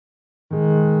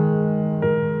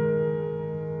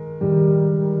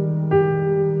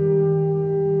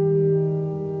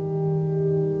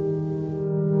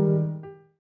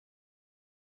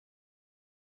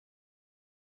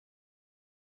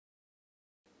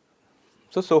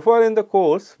So far in the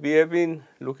course, we have been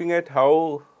looking at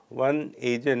how one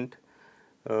agent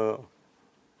uh,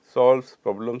 solves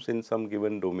problems in some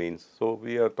given domains. So,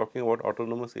 we are talking about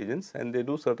autonomous agents, and they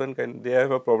do certain kind, they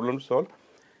have a problem to solve,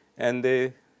 and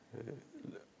they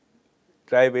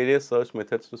try various search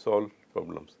methods to solve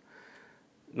problems.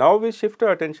 Now, we shift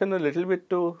our attention a little bit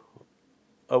to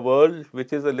a world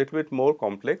which is a little bit more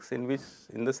complex, in which,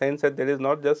 in the sense that there is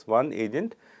not just one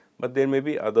agent, but there may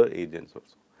be other agents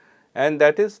also. And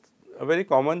that is a very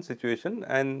common situation,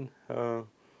 and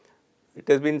it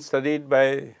has been studied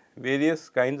by various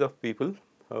kinds of people,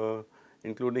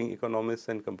 including economists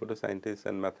and computer scientists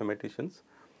and mathematicians.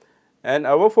 And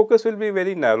our focus will be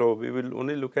very narrow. We will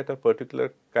only look at a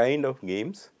particular kind of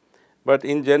games, but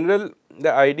in general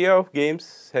the idea of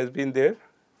games has been there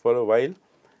for a while.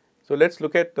 So, let us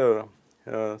look at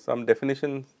some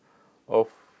definitions of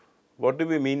what do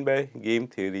we mean by game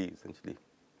theory essentially.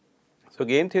 So,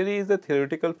 game theory is a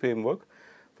theoretical framework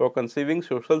for conceiving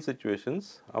social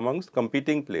situations amongst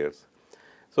competing players.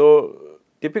 So,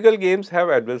 typical games have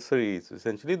adversaries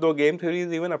essentially, though game theory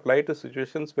is even applied to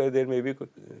situations where there may be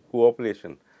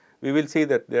cooperation. We will see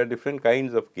that there are different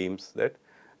kinds of games that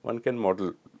one can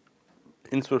model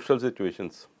in social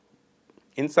situations.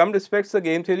 In some respects, the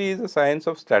game theory is a science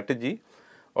of strategy,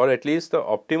 or at least the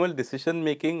optimal decision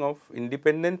making of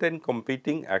independent and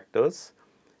competing actors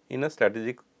in a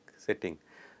strategic setting.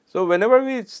 So, whenever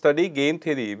we study game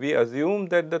theory, we assume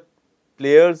that the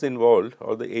players involved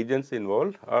or the agents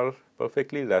involved are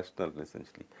perfectly rational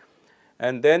essentially,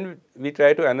 and then we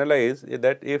try to analyze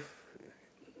that if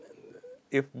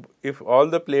all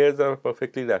the players are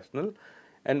perfectly rational,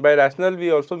 and by rational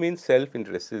we also mean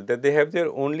self-interested, that they have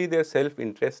only their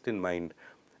self-interest in mind,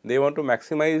 they want to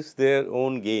maximize their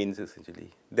own gains essentially,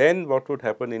 then what would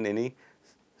happen in any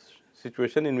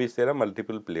situation in which there are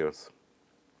multiple players.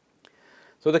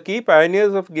 So, the key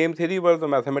pioneers of game theory were the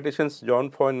mathematicians John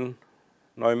von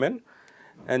Neumann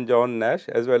and John Nash,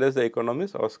 as well as the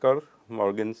economist Oscar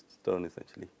Morgenstern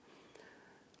essentially.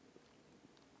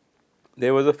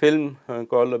 There was a film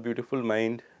called A Beautiful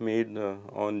Mind made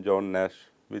on John Nash,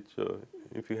 which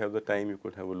if you have the time you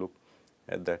could have a look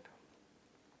at that.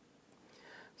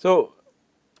 So,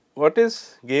 what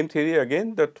is game theory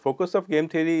again? The focus of game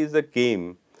theory is the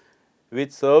game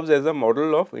which serves as a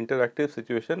model of interactive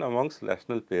situation amongst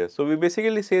rational players. So, we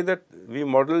basically say that we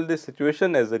model this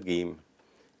situation as a game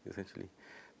essentially.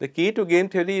 The key to game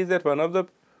theory is that one of the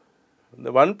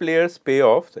one player's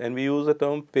payoffs, and we use the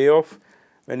term payoff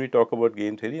when we talk about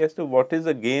game theory, as to what is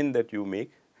the gain that you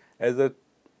make as a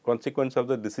consequence of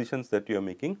the decisions that you are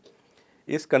making,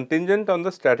 is contingent on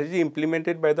the strategy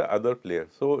implemented by the other player.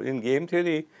 So, in game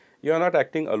theory you are not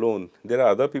acting alone, there are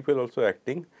other people also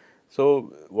acting.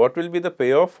 So, what will be the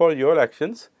payoff for your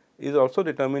actions is also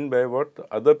determined by what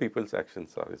other people's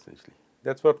actions are essentially.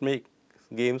 That is what makes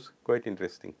games quite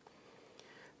interesting.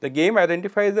 The game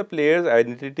identifies the player's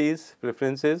identities,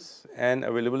 preferences and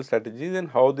available strategies, and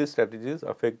how these strategies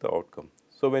affect the outcome.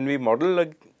 So, when we model a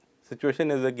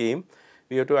situation as a game,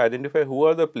 we have to identify who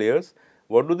are the players,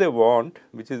 what do they want,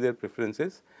 which is their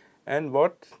preferences, and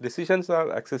what decisions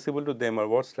are accessible to them, or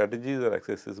what strategies are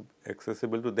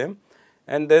accessible to them,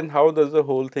 and then how does the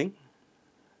whole thing,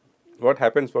 what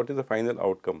happens, what is the final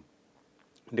outcome.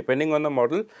 Depending on the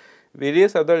model,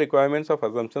 various other requirements of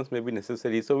assumptions may be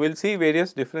necessary. So, we will see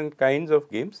various different kinds of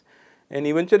games, and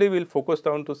eventually we will focus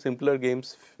down to simpler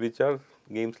games, which are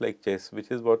games like chess, which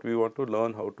is what we want to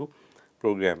learn how to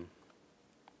program.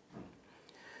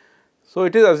 So,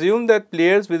 it is assumed that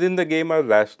players within the game are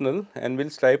rational and will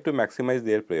strive to maximize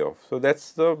their payoff. So, that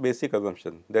is the basic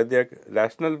assumption, that they are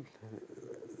rational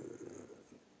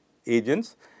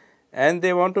agents and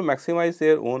they want to maximize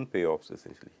their own payoffs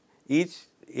essentially. Each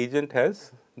agent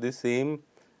has the same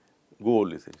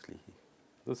goal essentially,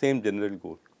 the same general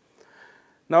goal.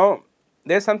 Now,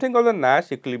 there is something called the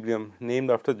Nash equilibrium,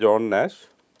 named after John Nash,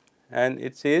 and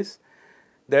it says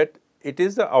that it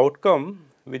is the outcome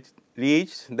which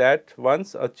reached that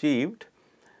once achieved,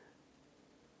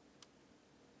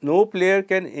 no player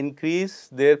can increase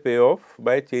their payoff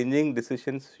by changing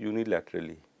decisions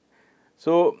unilaterally.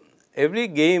 So, every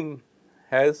game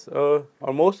has or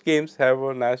most games have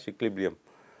a Nash equilibrium.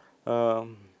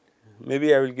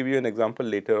 Maybe I will give you an example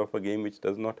later of a game which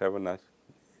does not have a Nash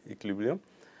equilibrium,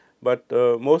 but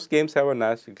most games have a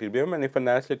Nash equilibrium, and if a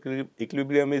Nash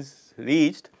equilibrium is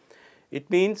reached, it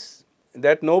means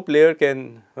that no player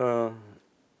can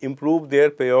improve their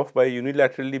payoff by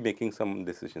unilaterally making some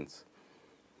decisions.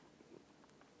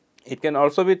 It can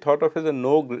also be thought of as a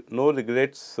no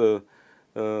regrets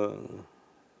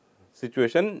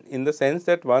situation, in the sense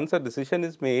that once a decision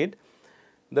is made,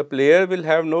 the player will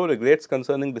have no regrets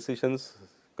concerning decisions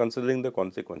considering the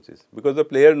consequences, because the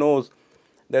player knows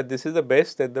that this is the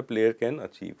best that the player can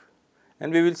achieve,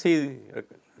 and we will see a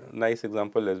nice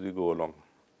example as we go along.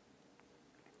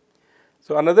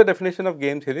 So, another definition of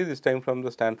game theory, this time from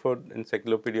the Stanford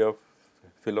Encyclopedia of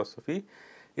Philosophy,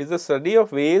 is the study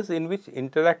of ways in which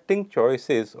interacting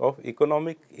choices of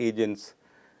economic agents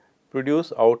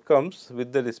produce outcomes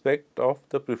with the respect of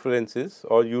the preferences,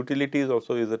 or utilities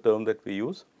also is a term that we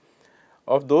use,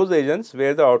 of those agents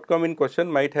where the outcome in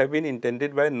question might have been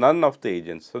intended by none of the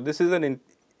agents. So, this is an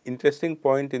interesting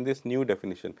point in this new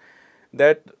definition,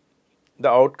 that the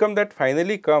outcome that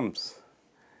finally comes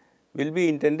will be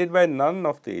intended by none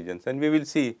of the agents, and we will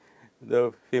see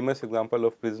the famous example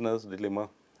of prisoner's dilemma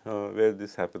where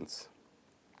this happens.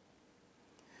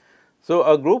 So,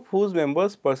 a group whose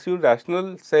members pursue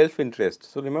rational self-interest.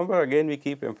 So, remember again we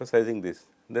keep emphasizing this,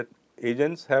 that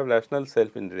agents have rational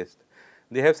self-interest.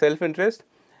 They have self-interest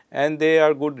and they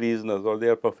are good reasoners, or they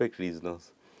are perfect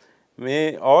reasoners,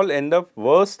 may all end up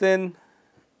worse than,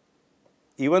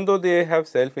 even though they have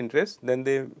self-interest, then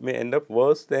they may end up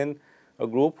worse than a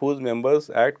group whose members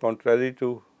act contrary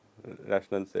to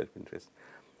rational self-interest.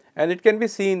 And it can be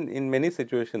seen in many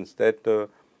situations that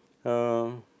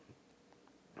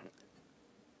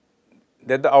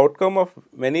that the outcome of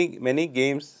many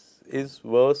games is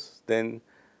worse than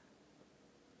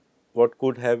what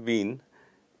could have been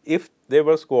if there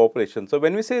was cooperation. So,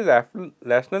 when we say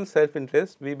rational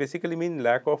self-interest, we basically mean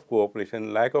lack of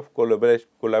cooperation, lack of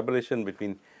collaboration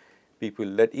between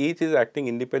people, that each is acting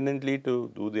independently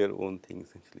to do their own thing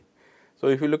essentially. So,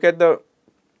 if you look at the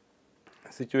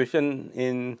situation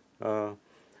in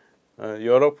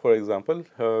Europe, for example,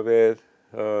 where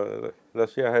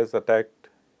Russia has attacked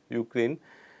Ukraine,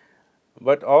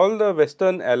 but all the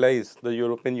Western allies, the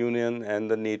European Union and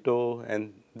the NATO,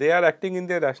 and they are acting in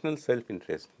their rational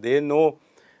self-interest. They know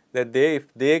that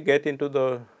if they get into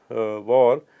the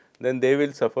war, then they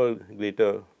will suffer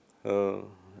greater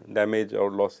damage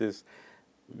or losses,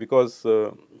 because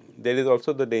there is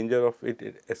also the danger of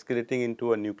it escalating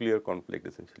into a nuclear conflict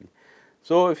essentially.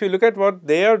 So, if you look at what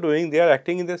they are doing, they are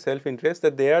acting in their self-interest,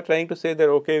 that they are trying to say that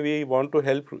okay, we want to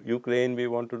help Ukraine, we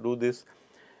want to do this,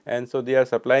 and so they are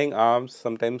supplying arms,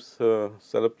 sometimes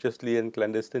surreptitiously and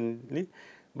clandestinely,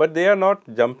 but they are not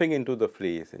jumping into the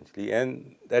fray essentially,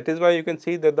 and that is why you can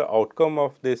see that the outcome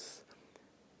of this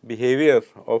behavior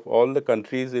of all the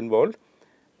countries involved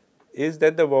is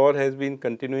that the war has been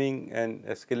continuing and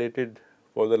escalated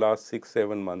for the last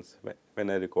 6-7 months when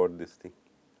I record this thing.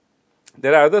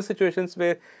 There are other situations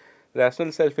where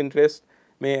rational self-interest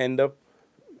may end up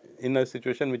in a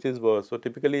situation which is worse. So,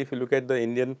 typically if you look at the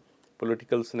Indian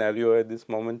political scenario at this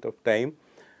moment of time,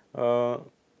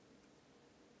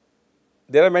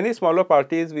 there are many smaller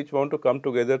parties which want to come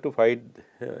together to fight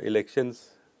elections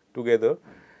together,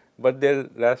 but their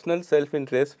rational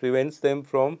self-interest prevents them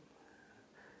from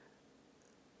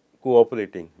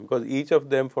cooperating, because each of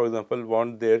them, for example,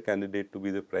 want their candidate to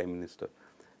be the prime minister.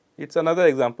 It is another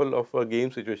example of a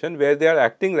game situation where they are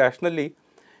acting rationally,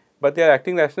 but they are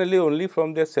acting rationally only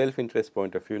from their self-interest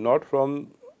point of view, not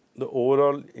from the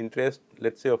overall interest,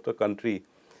 let us say, of the country.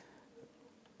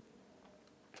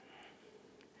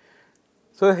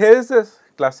 So, here is a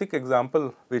classic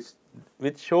example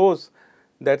which shows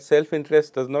that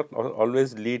self-interest does not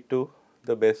always lead to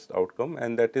the best outcome,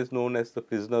 and that is known as the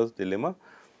prisoner's dilemma.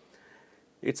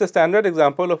 It is a standard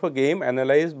example of a game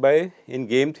analyzed by in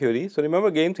game theory. So,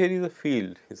 remember game theory is a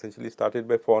field essentially started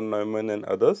by von Neumann and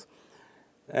others,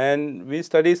 and we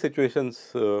study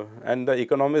situations and the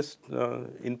economists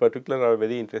in particular are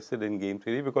very interested in game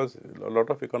theory, because a lot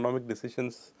of economic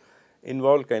decisions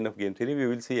involve kind of game theory. We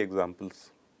will see examples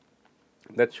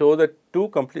that show that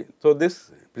so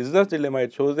this prisoner's dilemma,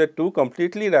 it shows that two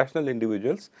completely rational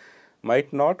individuals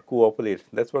might not cooperate.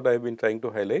 That is what I have been trying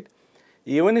to highlight,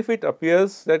 even if it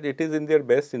appears that it is in their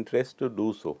best interest to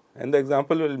do so, and the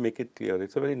example will make it clear. It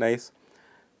is a very nice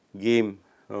game,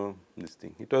 this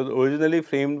thing. It was originally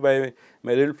framed by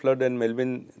Merrill Flood and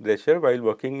Melvin Drescher while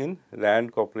working in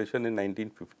Rand Corporation in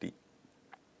 1950.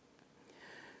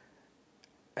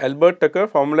 Albert Tucker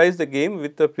formalized the game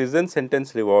with the prison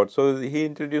sentence reward. So, he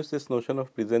introduced this notion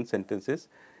of prison sentences.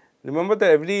 Remember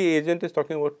that every agent is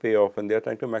talking about payoff and they are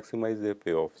trying to maximize their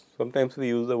payoffs. Sometimes we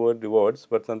use the word rewards,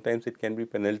 but sometimes it can be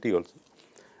penalty also.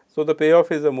 So, the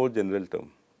payoff is a more general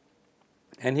term,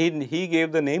 and he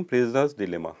gave the name prisoner's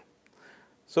dilemma.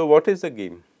 So, what is the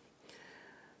game?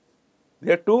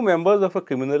 There are two members of a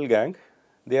criminal gang.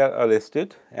 They are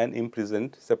arrested and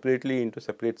imprisoned separately into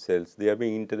separate cells. They are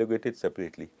being interrogated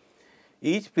separately.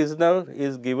 Each prisoner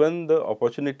is given the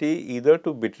opportunity either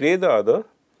to betray the other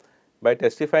by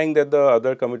testifying that the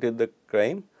other committed the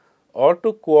crime, or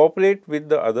to cooperate with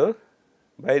the other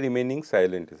by remaining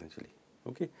silent essentially.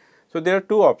 Okay. So, there are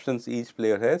two options each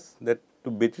player has, that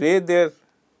to betray their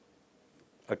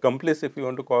accomplice, if you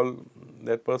want to call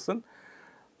that person,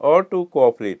 or to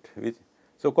cooperate.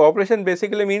 So, cooperation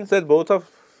basically means that both of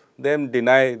them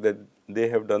deny that they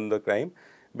have done the crime.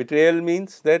 Betrayal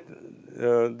means that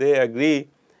they agree,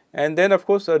 and then of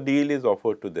course, a deal is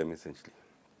offered to them essentially.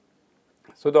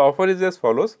 So, the offer is as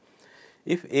follows: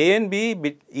 if A and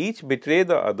B each betray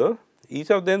the other, each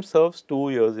of them serves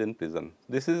 2 years in prison.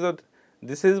 This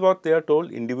is what they are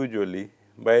told individually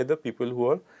by the people who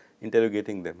are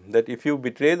interrogating them, that if you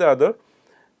betray the other,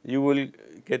 you will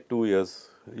get 2 years,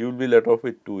 you will be let off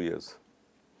with 2 years.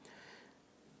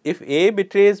 If A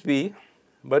betrays B,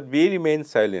 but B remains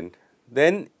silent,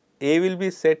 then A will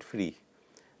be set free.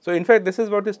 So, in fact, this is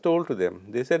what is told to them.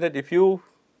 They say that if you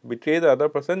betray the other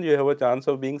person, you have a chance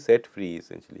of being set free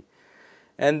essentially.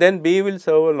 And then B will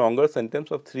serve a longer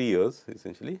sentence of 3 years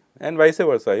essentially, and vice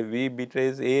versa. If B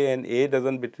betrays A and A does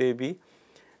not betray B,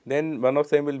 then one of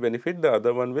them will benefit, the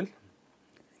other one will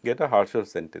get a harsher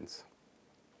sentence.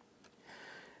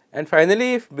 And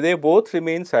finally, if they both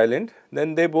remain silent,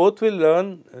 then they both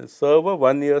will serve a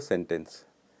 1 year sentence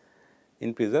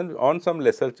in prison on some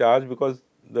lesser charge, because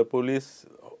the police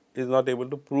is not able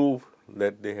to prove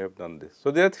that they have done this.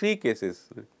 So, there are 3 cases,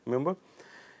 remember,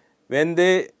 when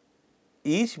they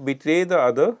each betray the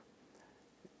other,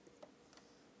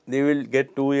 they will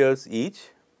get 2 years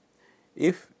each.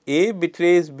 If A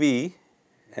betrays B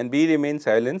and B remains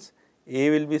silent, A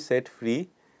will be set free,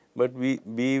 but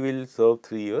B will serve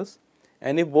 3 years,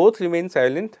 and if both remain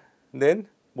silent, then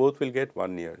both will get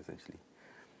 1 year essentially.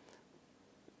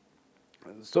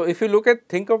 So, if you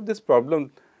think of this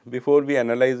problem before we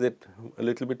analyze it a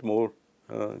little bit more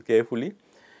carefully,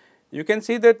 you can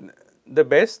see that the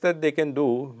best that they can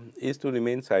do is to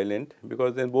remain silent,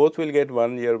 because then both will get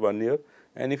 1 year, 1 year,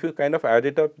 and if you kind of add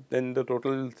it up, then the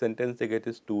total sentence they get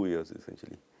is 2 years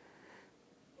essentially.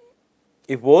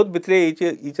 If both betray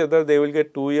each other, they will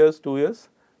get 2 years, 2 years,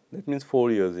 that means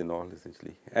 4 years in all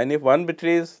essentially. And if one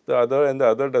betrays the other and the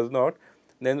other does not,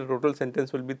 then the total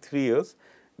sentence will be 3 years,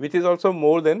 which is also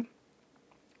more than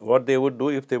what they would do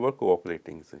if they were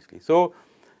cooperating essentially. So,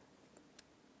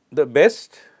 the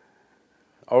best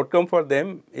outcome for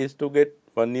them is to get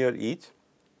 1 year each,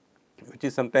 which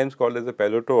is sometimes called as a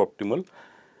Pareto optimal,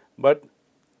 but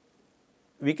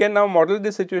we can now model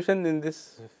this situation in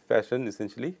this fashion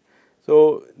essentially.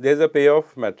 So, there is a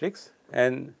payoff matrix,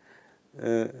 and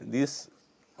these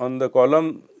on the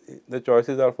column the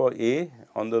choices are for A,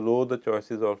 on the row the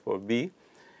choices are for B,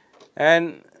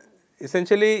 and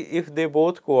essentially if they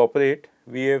both cooperate,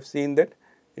 we have seen that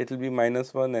it will be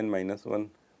 -1 and -1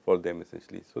 for them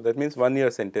essentially. So, that means 1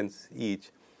 year sentence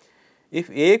each. If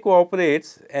A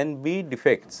cooperates and B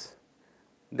defects,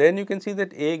 then you can see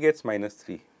that A gets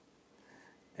 -3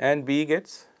 and B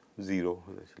gets 0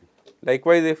 essentially.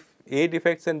 Likewise, if A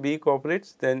defects and B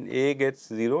cooperates, then A gets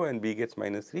 0 and B gets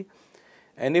 -3,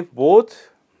 and if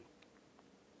both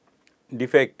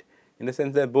defect, in the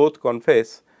sense that both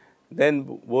confess, then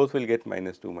both will get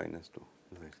 -2,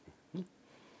 -2.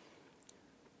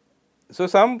 So,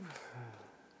 some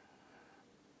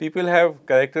people have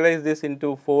characterized this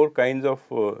into 4 kinds of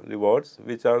rewards,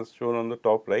 which are shown on the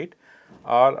top right: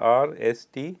 R, R, S,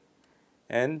 T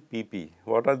and P, P.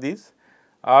 What are these?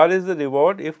 R is the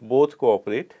reward if both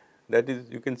cooperate, that is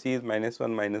you can see is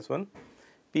 -1, -1.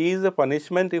 P is the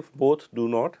punishment if both do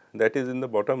not, that is in the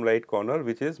bottom right corner,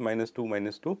 which is -2,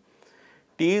 -2.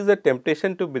 T is the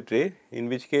temptation to betray, in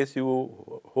which case you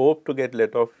hope to get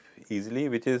let off easily,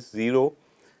 which is 0,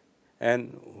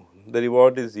 and the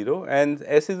reward is 0, and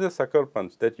S is the sucker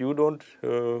punch, that you do not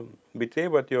betray,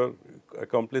 but your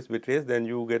accomplice betrays, then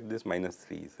you get this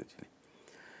 -3 essentially.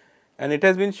 And it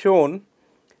has been shown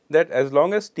that as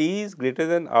long as T is greater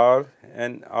than R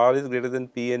and R is greater than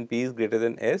P and P is greater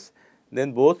than S,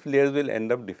 then both players will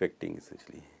end up defecting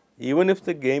essentially, even if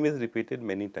the game is repeated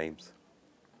many times.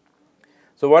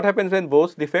 So, what happens when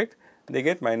both defect? They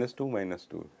get -2,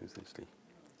 -2 essentially.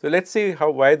 So, let us see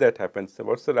why that happens,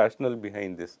 what is the rationale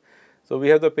behind this. So, we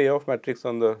have the payoff matrix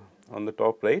on the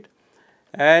top right,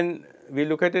 and we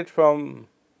look at it from,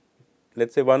 let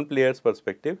us say, one player's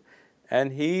perspective,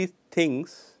 and he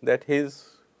thinks that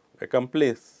his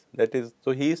accomplice, that is,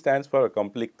 so he stands for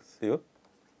accomplice here.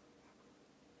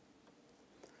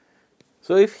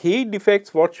 So, if he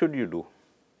defects, what should you do?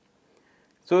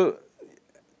 So,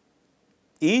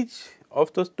 each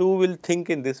of those two will think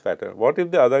in this pattern. What if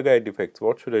the other guy defects?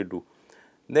 What should I do?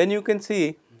 Then you can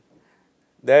see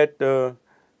that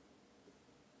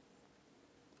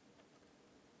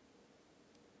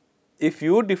if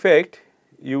you defect,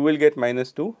 you will get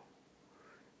 -2,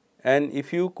 and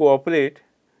if you cooperate,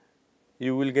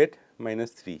 you will get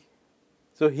 -3.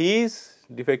 So, he is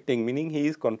defecting, meaning he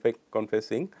is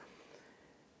confessing.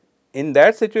 In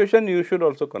that situation, you should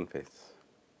also confess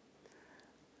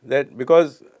that,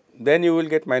 because then you will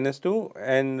get -2,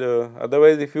 and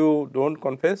otherwise if you do not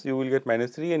confess, you will get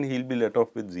 -3 and he will be let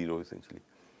off with 0 essentially.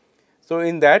 So,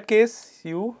 in that case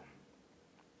you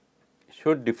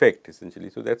should defect essentially.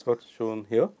 So, that is what is shown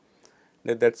here,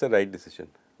 that is the right decision.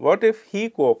 What if he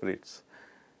cooperates?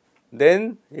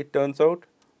 Then it turns out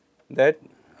that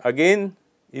again,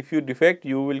 if you defect,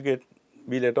 you will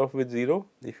be let off with 0.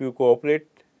 If you cooperate,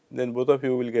 then both of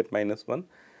you will get -1.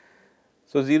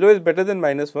 So, 0 is better than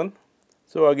 -1.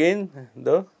 So, again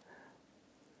the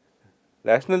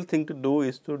rational thing to do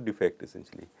is to defect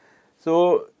essentially.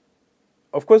 So,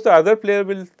 of course, the other player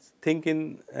will think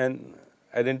in an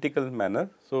identical manner.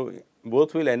 So,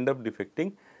 both will end up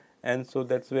defecting, and so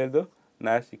that is where the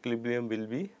Nash equilibrium will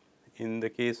be in the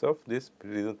case of this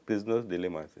prisoner's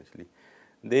dilemma essentially.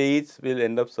 They each will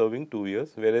end up serving 2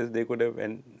 years, whereas they could have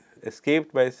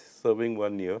escaped by serving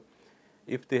 1 year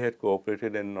if they had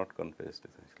cooperated and not confessed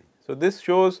essentially. So, this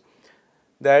shows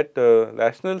that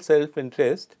rational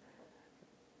self-interest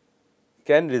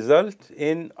can result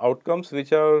in outcomes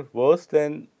which are worse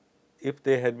than if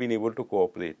they had been able to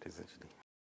cooperate essentially.